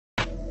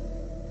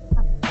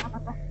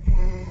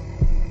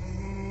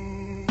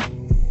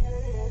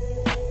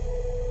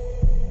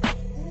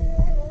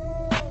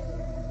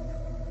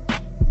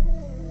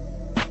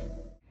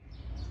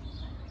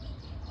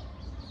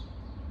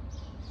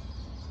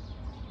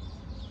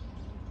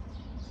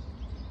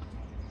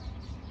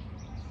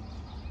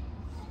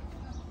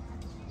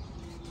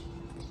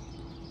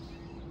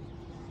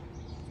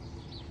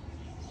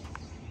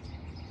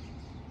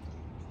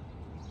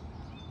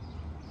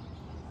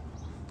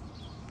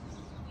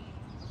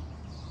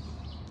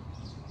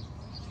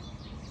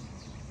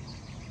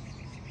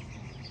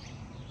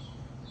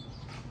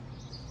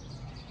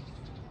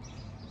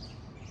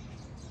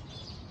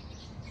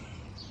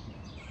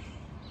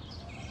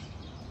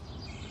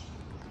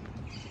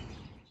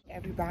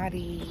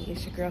Everybody,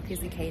 it's your girl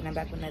Kizzy K and I'm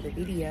back with another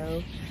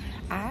video.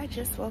 I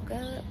just woke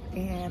up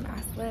and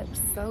I slept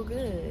so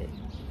good.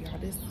 Y'all,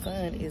 this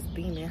sun is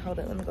beaming. Hold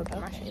up, let me go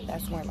get my shit.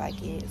 That's more like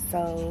it.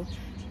 So,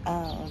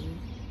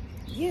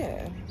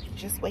 yeah,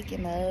 just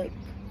waking up.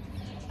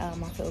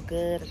 I feel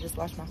good. I just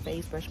washed my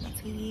face, brushed my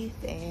teeth,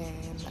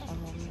 and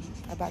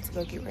about to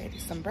go get ready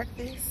some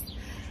breakfast.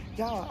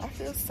 Y'all, I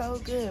feel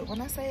so good. When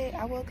I say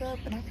I woke up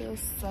and I feel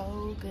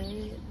so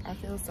good, I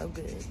feel so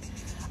good.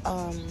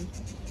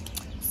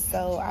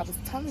 So I was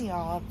telling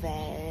y'all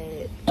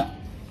that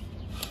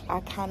I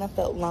kind of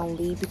felt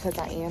lonely because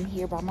I am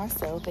here by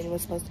myself and it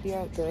was supposed to be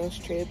a girls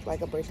trip, like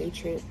a birthday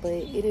trip, but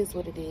it is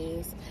what it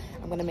is.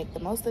 I'm gonna make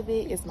the most of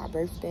it. It's my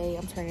birthday.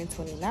 I'm turning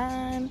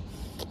 29,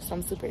 so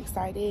I'm super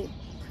excited.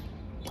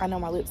 I know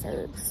my lips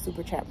are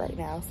super chapped right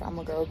now, so I'm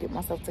gonna go get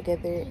myself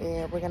together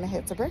and we're gonna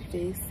head to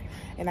breakfast.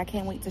 And I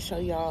can't wait to show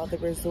y'all the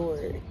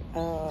resort.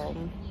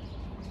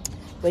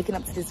 Waking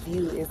up to this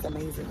view is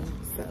amazing,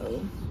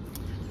 so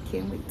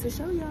can't wait to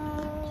show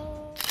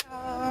y'all.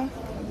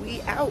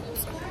 We out.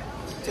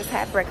 Just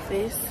had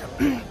breakfast,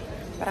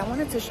 but I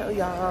wanted to show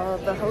y'all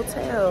the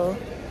hotel.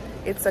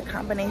 It's a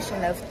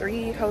combination of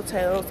 3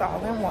 hotels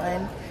all in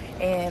one,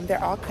 and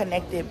they're all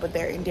connected, but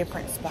they're in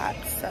different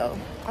spots. So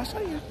I'll show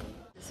you.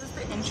 This is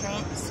the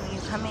entrance when you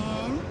come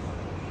in,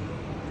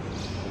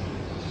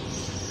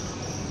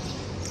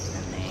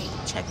 and then you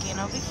check in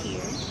over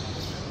here.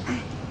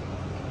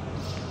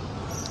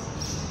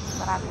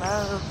 But I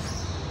love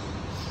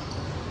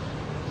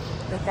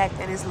the fact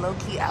that it's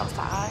low-key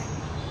outside.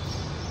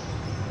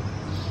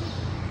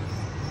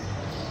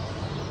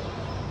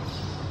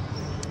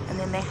 And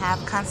then they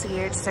have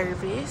concierge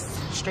service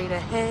straight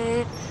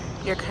ahead.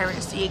 Your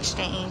currency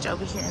exchange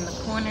over here in the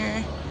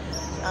corner.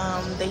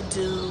 They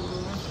do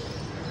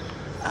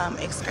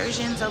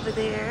excursions over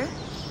there.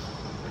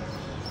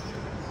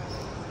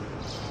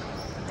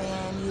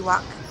 Then you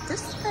walk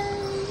this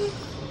way.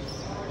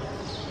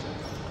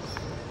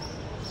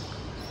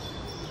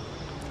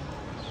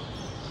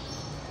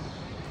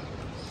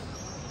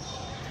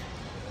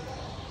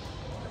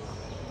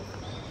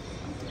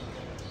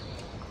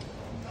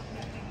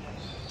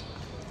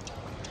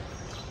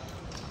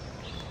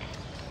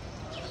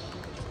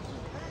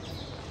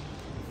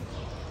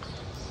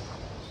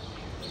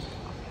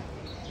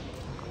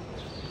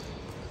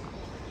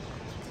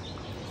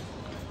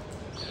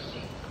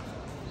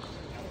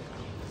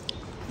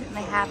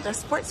 They have the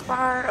sports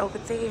bar over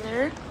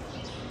there,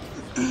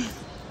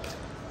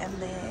 and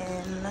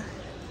then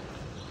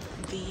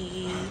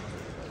the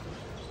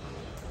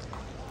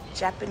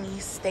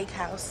Japanese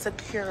steakhouse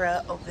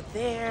Sakura over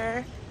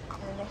there,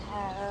 and they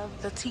have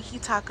the Tiki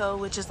Taco,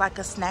 which is like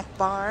a snack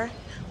bar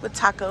with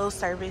taco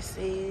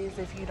services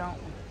if you don't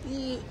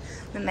eat.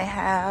 Then they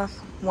have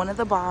one of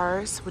the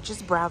bars, which is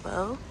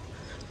Bravo.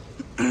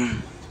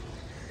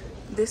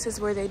 This is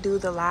where they do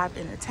the live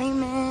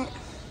entertainment.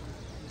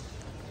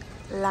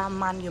 La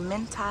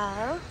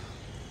Monumental,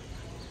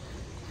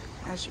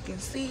 as you can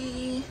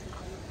see.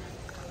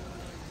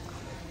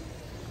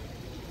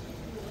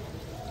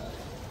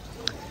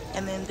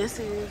 And then this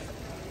is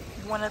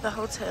one of the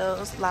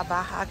hotels, La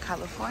Baja,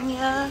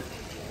 California.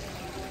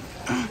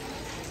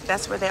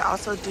 That's where they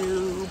also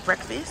do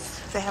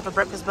breakfast. They have a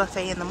breakfast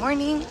buffet in the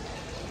morning.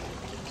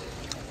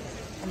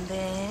 And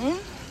then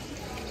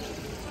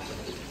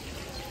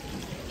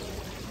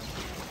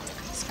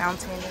this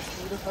fountain is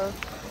beautiful.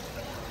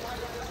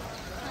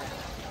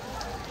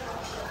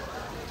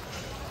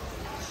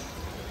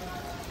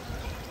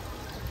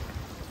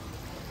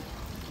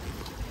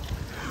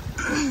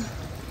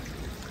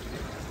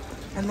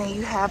 And then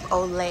you have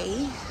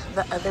Olay,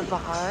 the other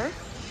bar.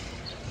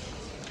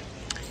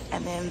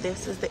 And then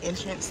this is the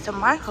entrance to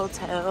my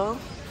hotel,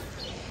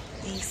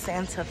 RIU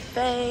Santa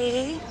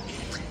Fe.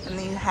 And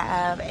then you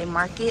have a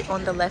market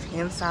on the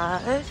left-hand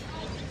side.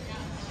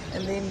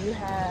 And then you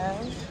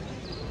have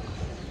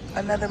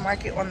another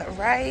market on the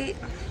right.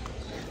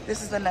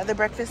 This is another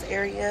breakfast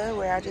area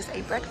where I just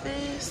ate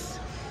breakfast.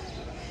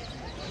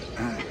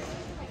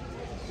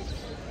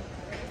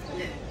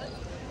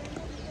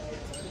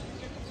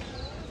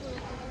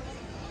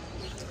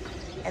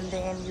 And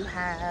then you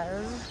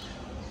have,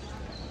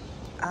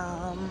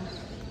 I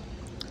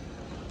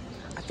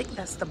think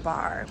that's the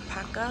bar,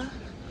 Paca.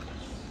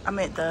 I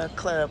meant the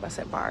club, I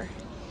said bar.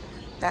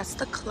 That's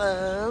the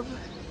club.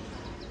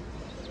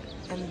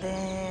 And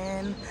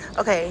then,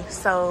 okay,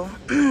 so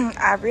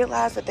I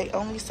realized that they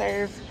only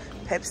serve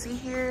Pepsi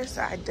here,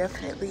 so I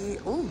definitely,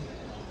 ooh,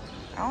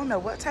 I don't know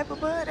what type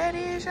of bud that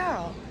is,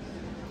 y'all.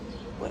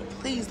 But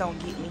please don't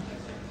get me.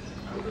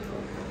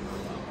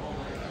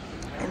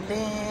 And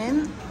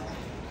then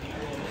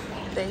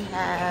they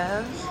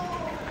have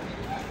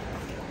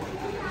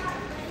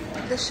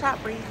the shop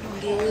where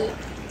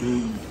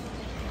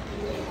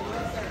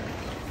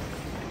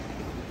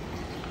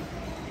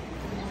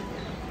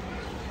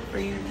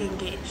you can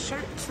get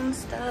shirts and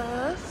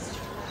stuff.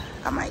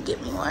 I might get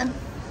me one.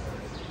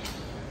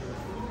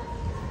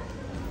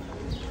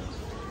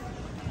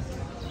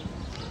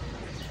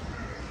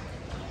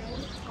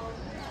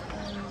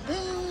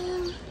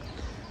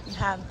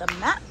 have the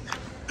map.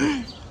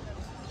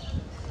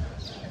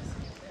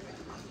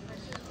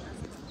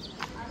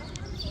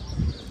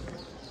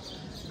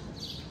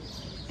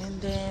 And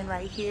then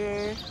right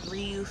here,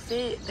 RIU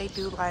Fit, they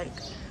do like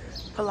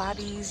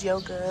Pilates,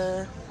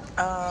 yoga,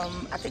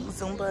 I think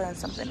Zumba and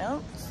something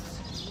else.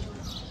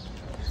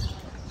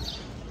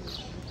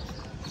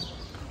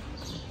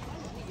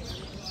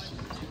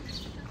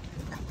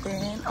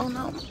 Then, oh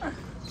no.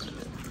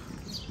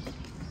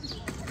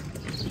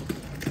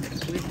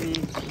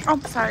 Oh,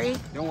 I'm sorry.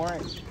 Don't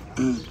worry.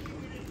 And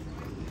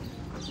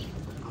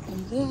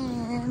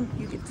then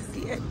you get to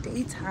see a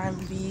daytime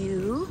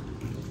view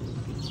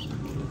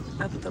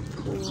of the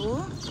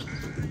pool.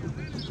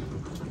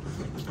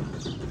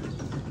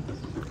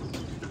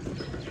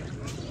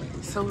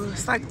 So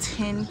it's like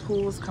 10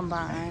 pools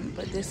combined,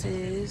 but this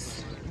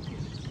is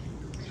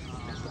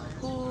the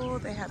pool.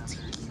 They have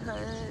tiki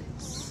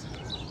huts.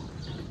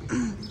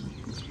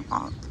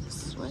 All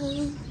this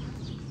way.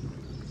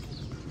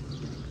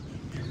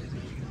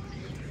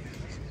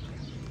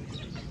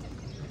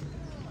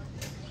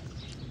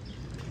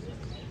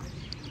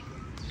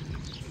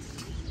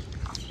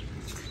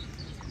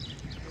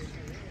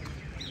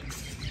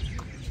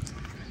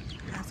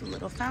 Has a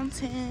little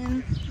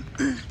fountain,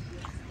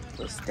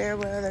 little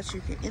stairwell that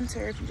you can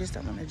enter if you just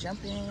don't want to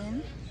jump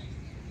in.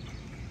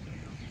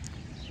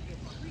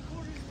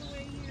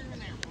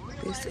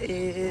 This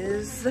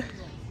is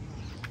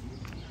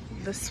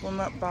the swim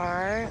up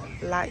bar,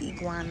 La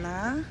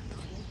Iguana.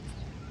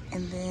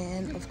 And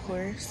then of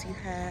course you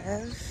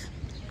have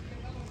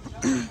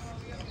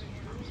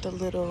the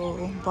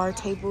little bar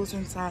tables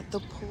inside the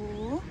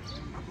pool.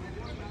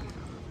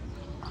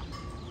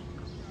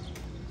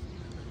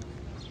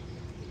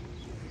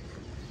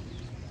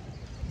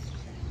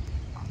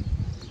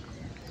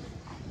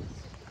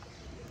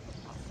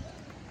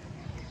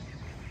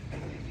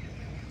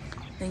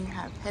 Then you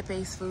have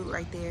Pepe's food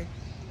right there.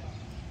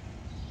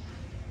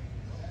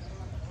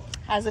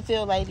 How's it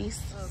feel,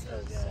 ladies? Oh,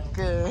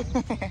 good.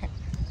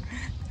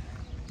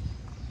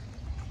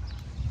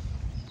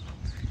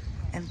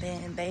 And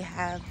then they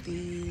have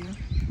the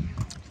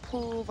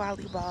pool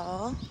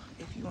volleyball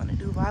if you want to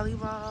do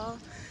volleyball.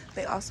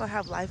 They also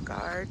have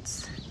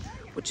lifeguards,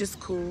 which is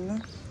cool.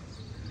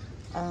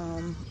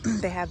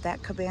 They have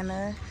that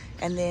cabana,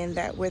 and then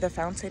that where the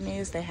fountain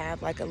is, they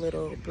have like a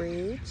little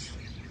bridge.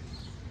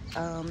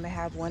 They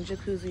have one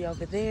jacuzzi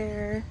over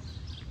there.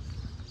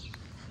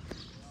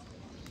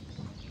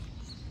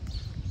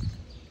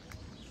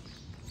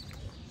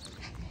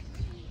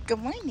 Good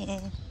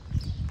morning.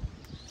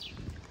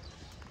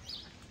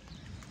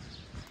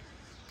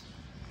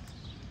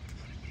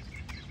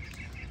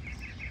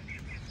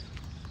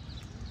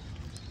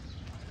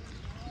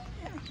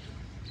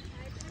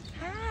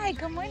 Hi,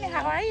 good morning.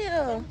 How are you?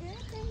 Good,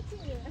 thank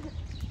you.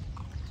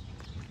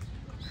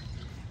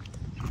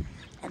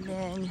 And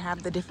then you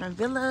have the different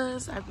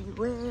villas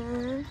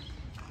everywhere.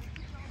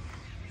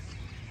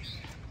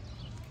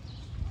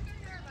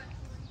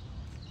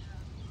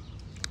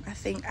 I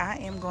think I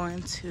am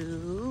going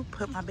to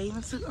put my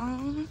bathing suit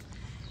on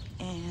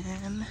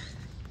and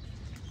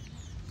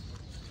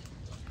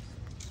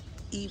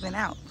even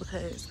out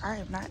because I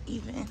am not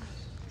even.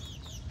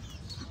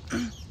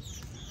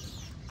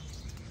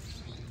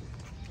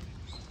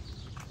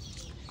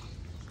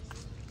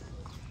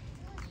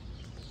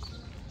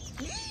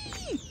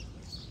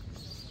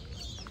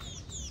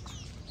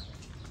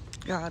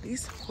 Y'all,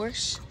 these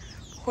horse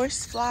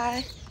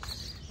flies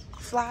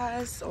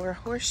or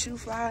horseshoe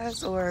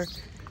flies or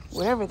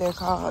whatever they're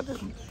called,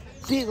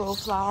 big old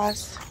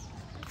flies.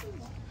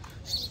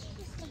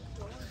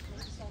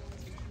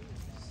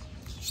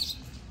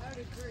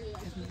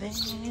 And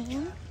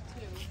then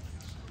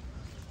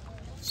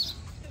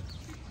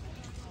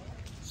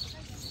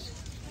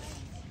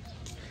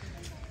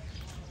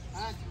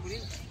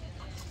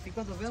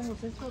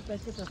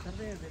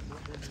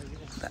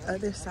the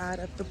other side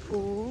of the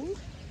pool.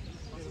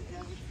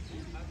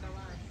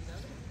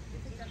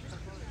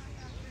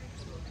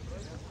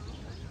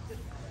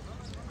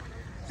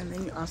 And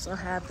then you also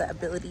have the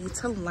ability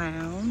to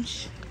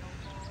lounge.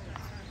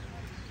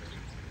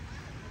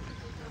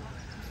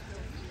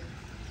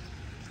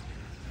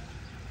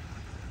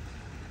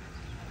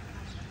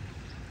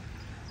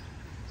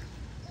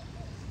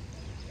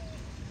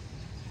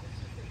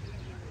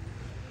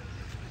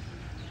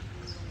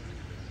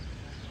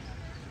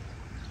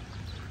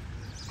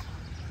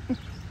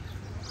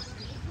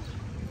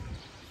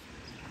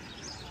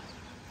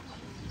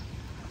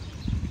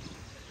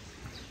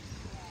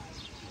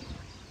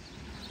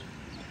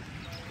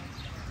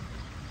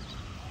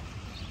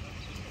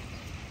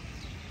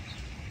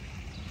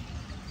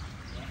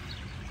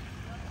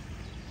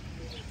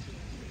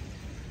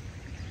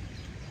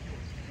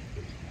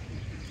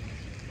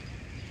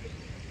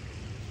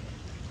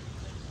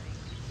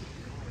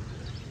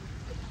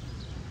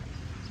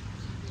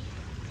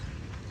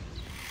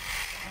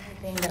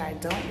 Thing that I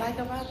don't like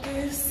about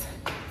this,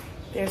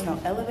 there's no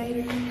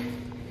elevator.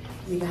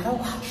 You gotta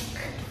walk.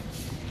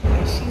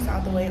 And she's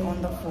all the way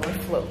on the 4th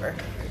floor.